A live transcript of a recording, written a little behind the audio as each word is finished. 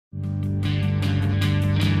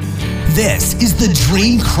This is the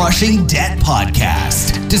Dream Crushing Debt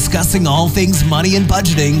Podcast, discussing all things money and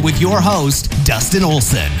budgeting with your host, Dustin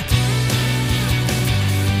Olson.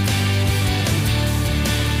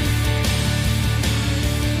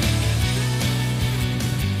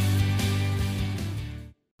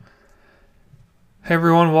 Hey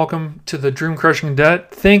everyone, welcome to the Dream Crushing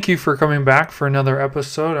Debt. Thank you for coming back for another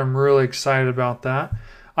episode. I'm really excited about that.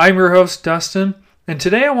 I'm your host, Dustin, and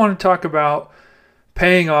today I want to talk about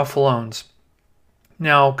paying off loans.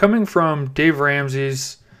 Now, coming from Dave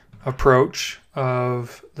Ramsey's approach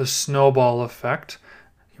of the snowball effect,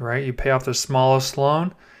 right? You pay off the smallest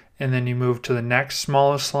loan, and then you move to the next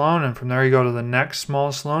smallest loan, and from there you go to the next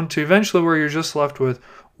smallest loan, to eventually where you're just left with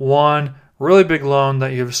one really big loan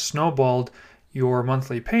that you've snowballed your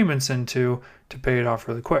monthly payments into to pay it off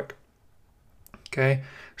really quick. Okay,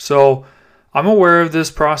 so I'm aware of this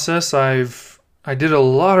process. I did a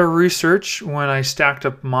lot of research when I stacked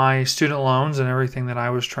up my student loans and everything that I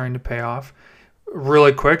was trying to pay off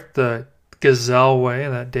really quick, the gazelle way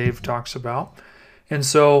that Dave talks about. And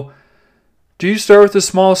so, do you start with the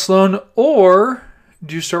smallest loan or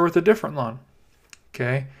do you start with a different loan?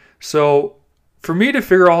 Okay, so for me to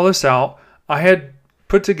figure all this out, I had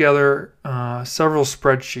put together several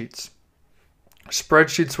spreadsheets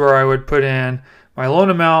where I would put in my loan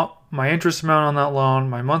amount, my interest amount on that loan,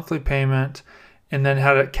 my monthly payment, and then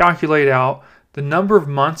had it calculate out the number of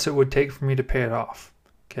months it would take for me to pay it off.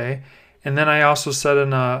 Okay, and then I also set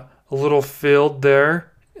in a little field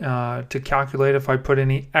there to calculate if I put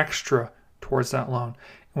any extra towards that loan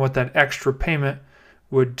and what that extra payment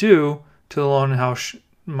would do to the loan and how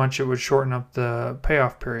much it would shorten up the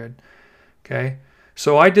payoff period. Okay,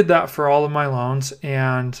 so I did that for all of my loans,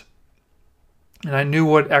 and I knew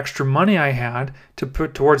what extra money I had to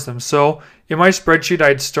put towards them. So in my spreadsheet,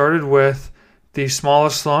 I'd started with the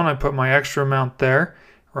smallest loan. I put my extra amount there,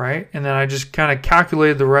 right? And then I just kind of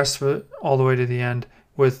calculated the rest of it all the way to the end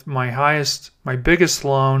with my biggest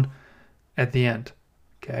loan at the end,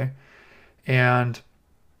 okay? And,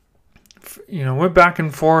 went back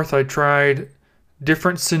and forth. I tried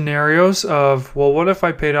different scenarios of, well, what if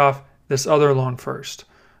I paid off this other loan first?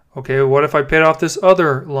 Okay, what if I paid off this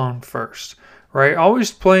other loan first, right?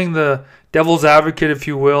 Always playing the devil's advocate, if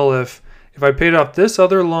you will. If I paid off this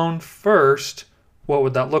other loan first, what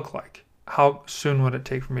would that look like? How soon would it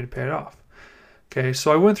take for me to pay it off? Okay,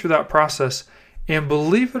 so I went through that process, and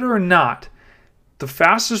believe it or not, the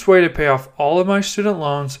fastest way to pay off all of my student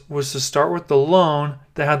loans was to start with the loan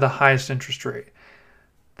that had the highest interest rate.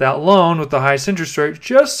 That loan with the highest interest rate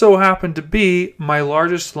just so happened to be my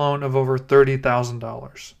largest loan of over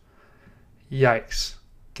 $30,000. Yikes.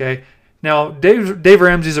 Okay. Now, Dave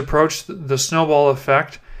Ramsey's approach, the snowball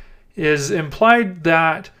effect, is implied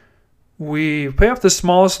that we pay off the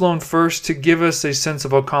smallest loan first to give us a sense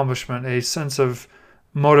of accomplishment, a sense of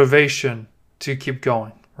motivation to keep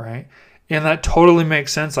going, right? And that totally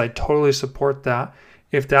makes sense. I totally support that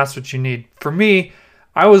if that's what you need. For me,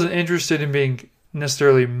 I wasn't interested in being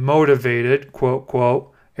necessarily motivated, quote,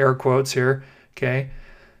 quote, air quotes here, okay,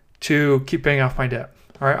 to keep paying off my debt.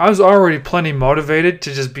 All right, I was already plenty motivated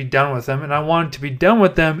to just be done with them, and I wanted to be done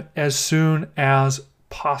with them as soon as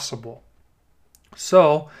possible.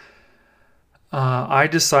 So I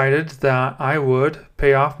decided that I would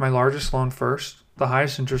pay off my largest loan first, the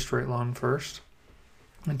highest interest rate loan first,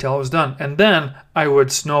 until it was done. And then I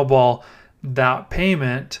would snowball that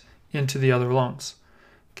payment into the other loans.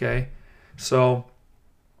 Okay, so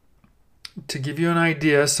to give you an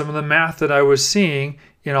idea, some of the math that I was seeing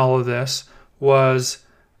in all of this was,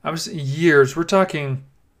 years, we're talking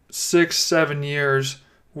 6-7 years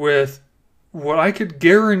with what I could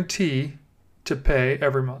guarantee to pay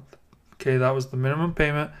every month. Okay, that was the minimum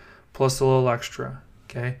payment plus a little extra.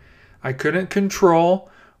 Okay, I couldn't control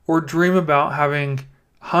or dream about having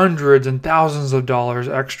hundreds and thousands of dollars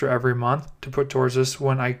extra every month to put towards this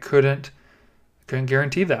when I couldn't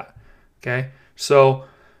guarantee that. Okay, so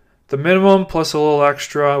the minimum plus a little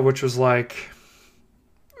extra, which was like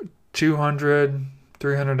 $200,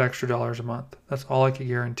 $300 extra dollars a month. That's all I could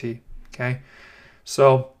guarantee. Okay,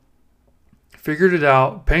 so figured it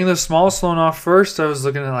out. Paying the smallest loan off first, I was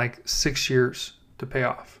looking at like 6 years to pay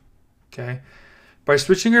off. Okay, by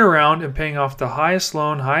switching it around and paying off the highest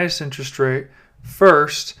loan, highest interest rate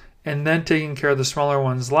first, and then taking care of the smaller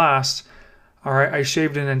ones last, all right, I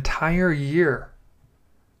shaved an entire year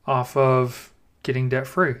off of getting debt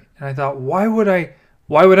free. And I thought, why would I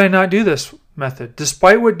not do this method?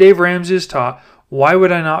 Despite what Dave Ramsey has taught, why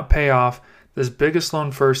would I not pay off this biggest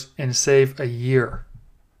loan first and save a year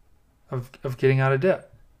of getting out of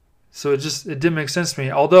debt? So it didn't make sense to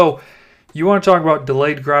me. Although you want to talk about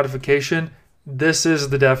delayed gratification, this is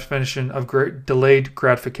the definition of delayed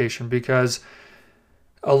gratification, because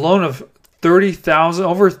a loan of over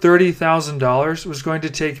 $30,000 was going to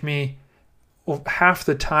take me half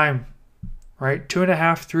the time, right?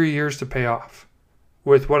 2.5, 3 years to pay off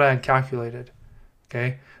with what I had calculated.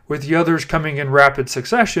 Okay. With the others coming in rapid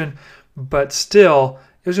succession, but still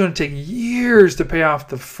it was going to take years to pay off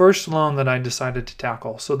the first loan that I decided to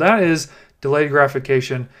tackle. So that is delayed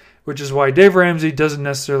gratification, which is why Dave Ramsey doesn't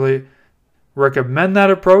necessarily recommend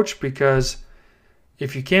that approach, because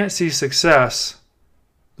if you can't see success,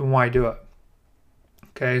 then why do it?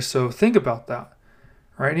 Okay, so think about that,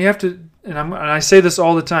 right? And you have to, and I say this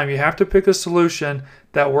all the time, you have to pick a solution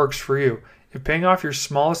that works for you. If paying off your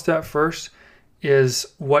smallest debt first is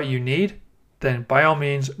what you need, then by all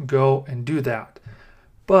means go and do that.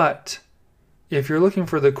 But if you're looking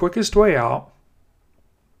for the quickest way out,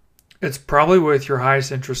 it's probably with your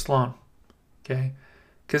highest interest loan. Okay,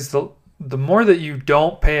 because the more that you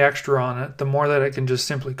don't pay extra on it, the more that it can just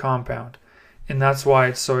simply compound. And that's why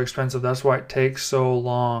it's so expensive. That's why it takes so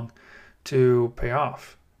long to pay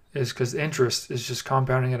off, is because interest is just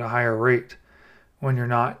compounding at a higher rate when you're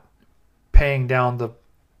not paying down the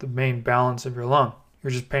main balance of your loan.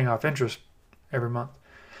 You're just paying off interest every month.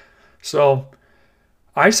 So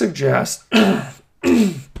I suggest,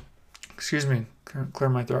 excuse me, clear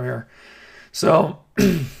my throat here. So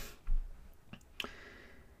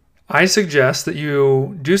I suggest that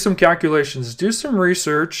you do some calculations, do some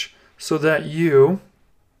research, so that you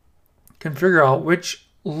can figure out which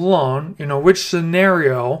loan, which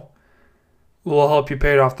scenario will help you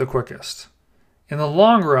pay it off the quickest. In the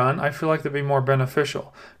long run, I feel like that'd be more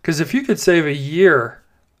beneficial. Because if you could save a year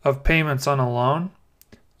of payments on a loan,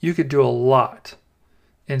 you could do a lot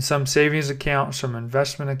in some savings account, some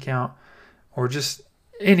investment account, or just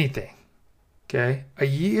anything. Okay? A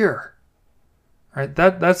year. Right?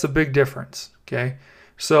 That's a big difference. Okay?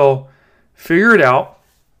 So figure it out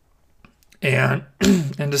and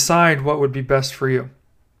decide what would be best for you.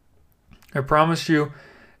 I promise you,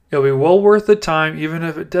 it'll be well worth the time, even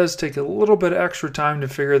if it does take a little bit of extra time to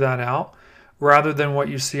figure that out, rather than what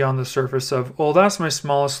you see on the surface of, oh, that's my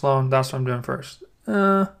smallest loan, that's what I'm doing first.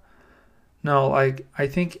 No, I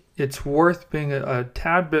think it's worth being a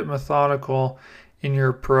tad bit methodical in your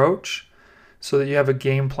approach, so that you have a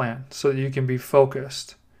game plan, so that you can be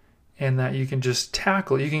focused, and that you can just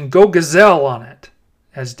tackle it. You can go gazelle on it,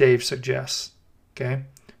 as Dave suggests. Okay?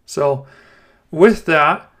 So with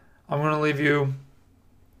that, I'm going to leave you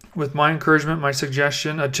with my encouragement, my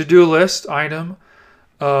suggestion, a to-do list item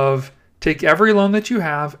of take every loan that you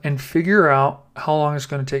have and figure out how long it's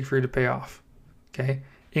going to take for you to pay off. Okay?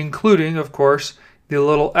 Including, of course, the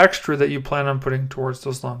little extra that you plan on putting towards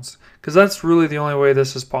those loans. Because that's really the only way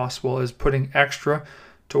this is possible, is putting extra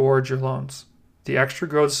towards your loans. The extra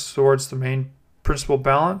goes towards the main principal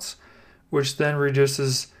balance, which then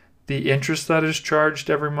reduces the interest that is charged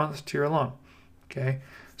every month to your loan. Okay?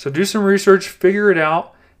 So do some research, figure it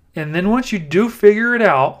out, and then once you do figure it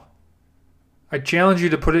out, I challenge you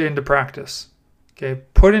to put it into practice. Okay?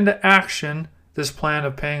 Put into action this plan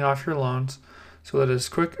of paying off your loans so that it's as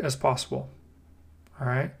quick as possible. All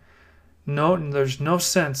right? No, there's no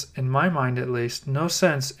sense, in my mind at least, no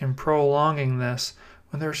sense in prolonging this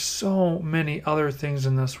when there's so many other things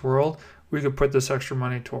in this world we could put this extra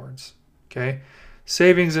money towards. Okay?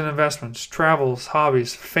 Savings and investments, travels,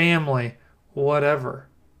 hobbies, family, whatever.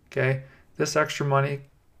 Okay? This extra money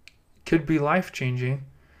could be life-changing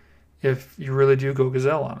if you really do go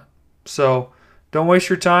gazelle on it. So don't waste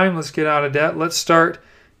your time. Let's get out of debt. Let's start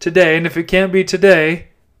today. And if it can't be today,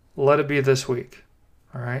 let it be this week.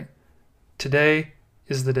 All right? Today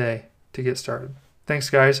is the day to get started. Thanks,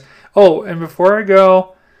 guys. Oh, and before I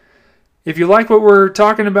go, if you like what we're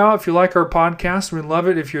talking about, if you like our podcast, we'd love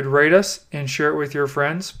it if you'd rate us and share it with your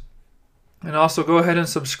friends. And also go ahead and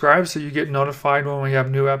subscribe so you get notified when we have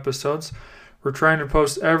new episodes. We're trying to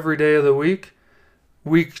post every day of the week.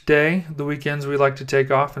 Weekday, the weekends we like to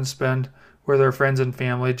take off and spend with our friends and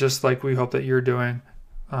family, just like we hope that you're doing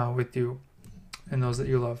with you and those that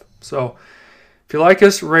you love. So if you like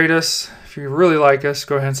us, rate us. If you really like us,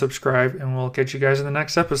 go ahead and subscribe, and we'll catch you guys in the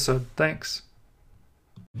next episode. Thanks.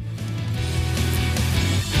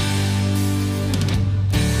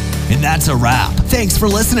 And that's a wrap. Thanks for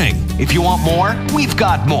listening. If you want more, we've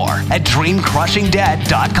got more at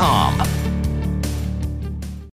dreamcrushingdebt.com.